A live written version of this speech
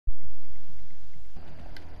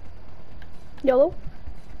Yellow.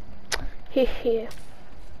 Hehe.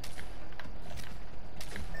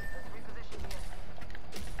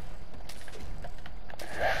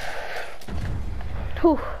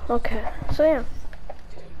 Whew, okay, so yeah.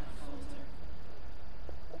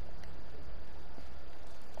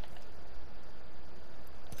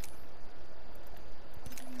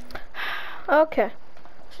 Okay,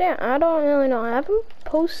 so yeah, I don't really know. I haven't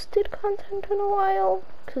posted content in a while,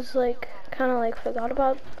 cause like, kinda like forgot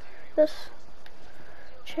about this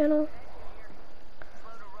channel.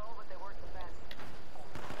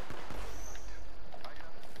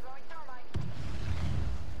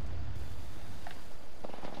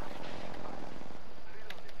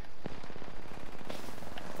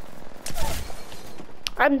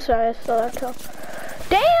 I'm sorry, I saw that kill.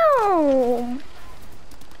 Damn!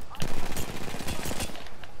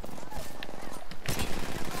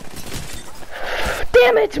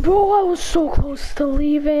 Damn it, bro! I was so close to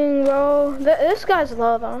leaving, bro. This guy's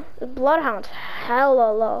low, though. The Bloodhound's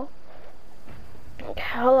hella low.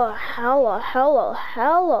 Hella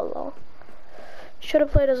low. Should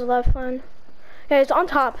have played his lifeline. Yeah, he's on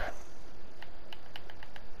top.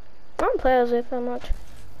 I don't play as it that much.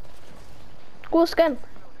 Cool skin.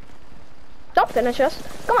 Don't finish us.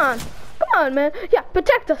 Come on. Come on, man. Yeah,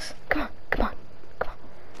 protect us. Come on. Come on. Come on.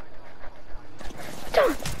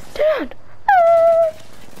 Down. Down.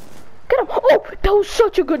 Get him. Oh, that was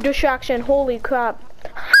such a good distraction. Holy crap.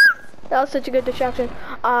 That was such a good distraction.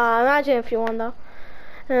 Imagine if you won, though.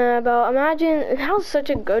 But imagine, that was such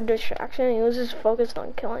a good distraction. He was just focused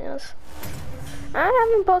on killing us. I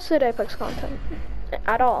haven't posted Apex content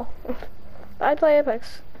at all. I play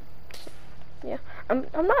Apex. Yeah, I'm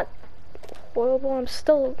not horrible. I'm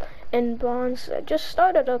still in bronze. I just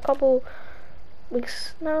started a couple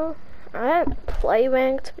weeks now. I didn't play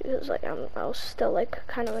ranked because like I was still like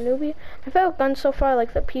kind of a newbie. My favorite guns so far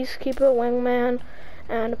like the Peacekeeper, Wingman,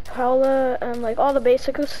 and Prowler, and like all the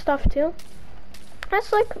basic stuff too.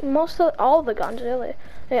 That's like all the guns really.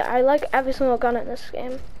 Yeah, I like every single gun in this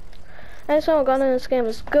game. Every single gun in this game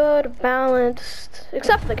is good, balanced,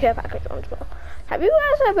 except for the care package ones, bro. Have you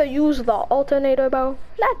guys ever used the alternator, bro?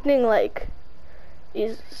 That thing like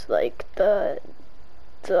is like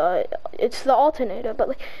it's the alternator, but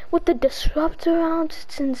like with the disruptor rounds,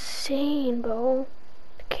 it's insane, bro.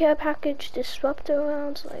 The care package disruptor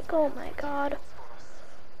rounds, like oh my god.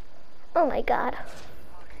 Oh my god.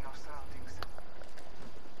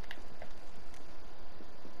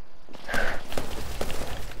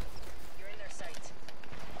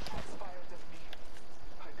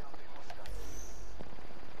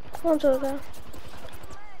 One's over there.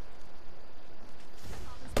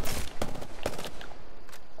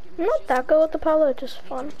 I'm not that good with the Prowler, it's just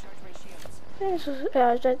fun. Yeah,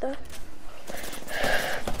 it's right there.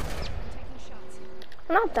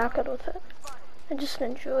 I'm not that good with it. I just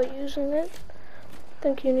enjoy using it. I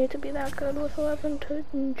think you need to be that good with a weapon to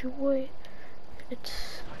enjoy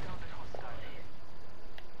its.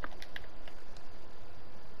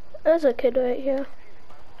 There's a kid right here.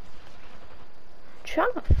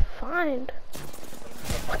 Trying to find.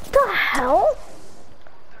 What the hell?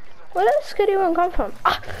 Where did this kid even come from?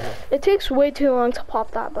 Ah, it takes way too long to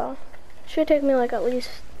pop that bow. Should take me like at least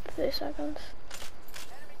 3 seconds.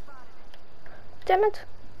 Damn it.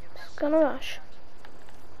 It's gonna rush.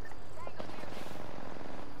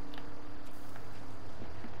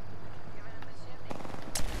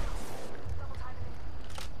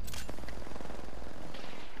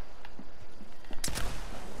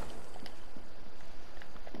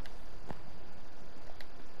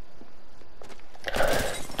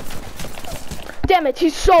 Damn it,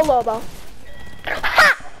 he's so low, bro.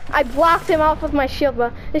 Ha! I blocked him off with my shield,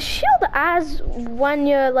 bro. The shield, as when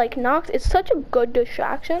you're like knocked, it's such a good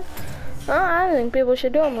distraction. I think people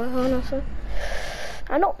should do it more, honestly.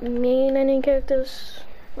 I don't mean any characters.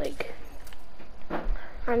 Like,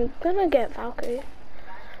 I'm gonna get Valkyrie,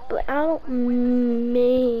 but I don't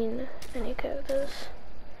mean any characters.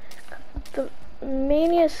 The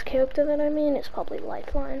meaniest character that I mean is probably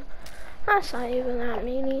Lifeline. That's not even that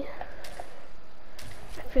meany.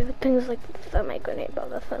 My favorite thing is like the thermite grenade, but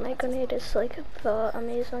the thermite grenade is like the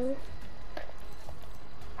amazing.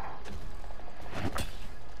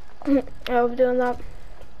 I love doing that.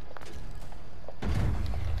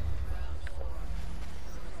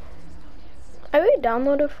 I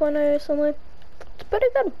re-downloaded Fortnite recently. It's pretty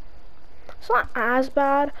good. It's not as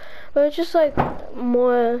bad, but it's just like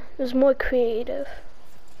it's more creative.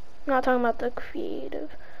 I'm not talking about the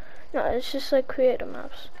creative. No, it's just like creative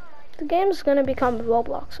maps. The game's gonna become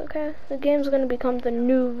Roblox, okay? The game's gonna become the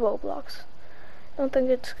new Roblox. I don't think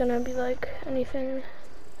it's gonna be like anything.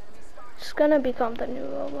 It's gonna become the new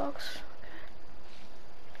Roblox. Okay.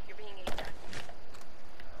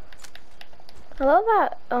 I love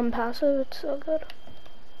that passive, it's so good.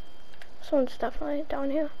 This one's definitely down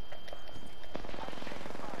here.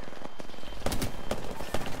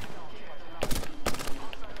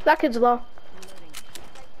 That kid's low.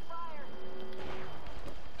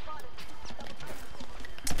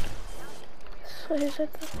 So he's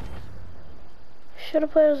right there. Should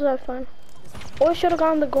have played as that fun. Or should have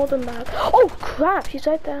gotten the golden bag. Oh crap, he's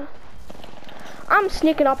right there. I'm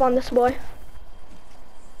sneaking up on this boy.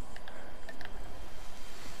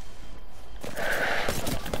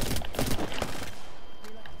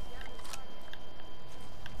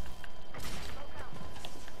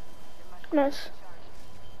 Nice.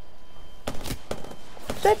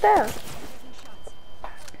 It's right there.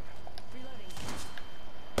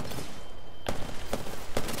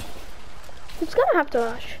 He's gonna have to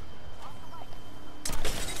rush.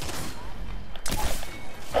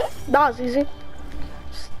 That was easy.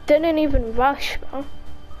 Just didn't even rush, bro. I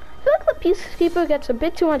feel like the Peacekeeper gets a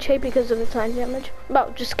bit too much hate because of the time damage.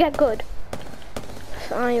 Bro, just get good. I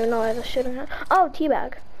don't even know why this shouldn't have. Oh,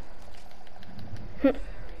 teabag.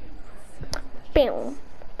 Bam.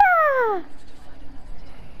 Ah!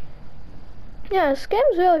 Yeah, this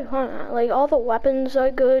game's really fun. Like, all the weapons are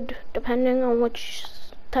good, depending on which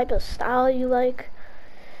type of style you like.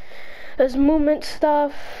 There's movement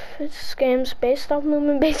stuff. This game's based off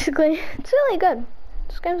movement, basically. It's really good.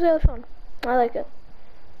 This game's really fun. I like it.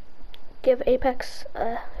 Give Apex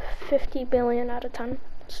a 50 billion out of 10.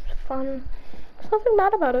 It's fun. There's nothing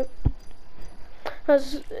bad about it.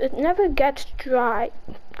 Because it never gets dry.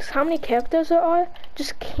 Because how many characters there are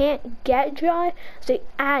just can't get dry. So they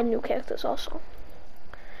add new characters also.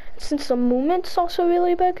 Since the movement's also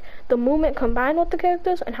really big, the movement combined with the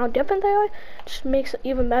characters and how different they are just makes it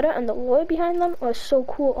even better, and the lore behind them are so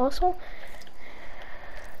cool also.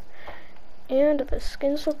 And the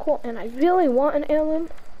skins are cool, and I really want an heirloom.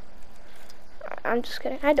 I'm just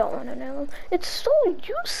kidding, I don't want an heirloom. It's so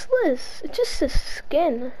useless. It's just a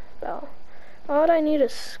skin, though. Why would I need a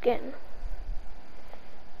skin?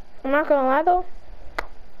 I'm not gonna lie though.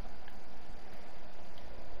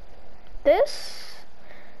 This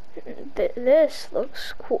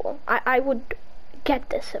looks cool. I would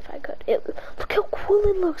get this if I could. Look how cool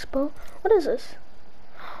it looks, bro. What is this?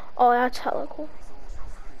 Oh, that's hella cool.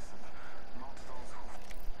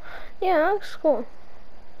 Yeah, that looks cool.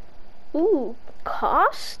 Ooh,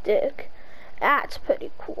 caustic. That's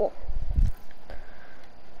pretty cool.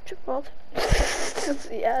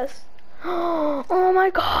 Yes. Oh my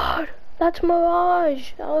god. That's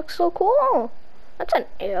Mirage. That looks so cool. That's an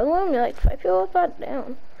heirloom. You're like 5 years old, that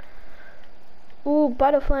down. Ooh,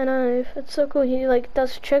 butterfly knife. It's so cool. He like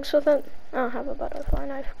does tricks with it. I don't have a butterfly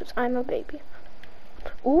knife because I'm a baby.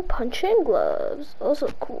 Ooh, punching gloves. Those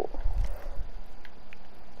are cool.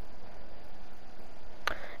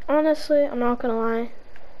 Honestly, I'm not gonna lie.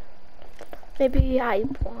 Maybe I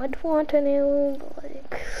would want an heirloom, but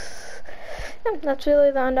like, yeah, that's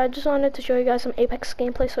really the end. I just wanted to show you guys some Apex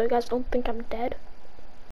gameplay so you guys don't think I'm dead.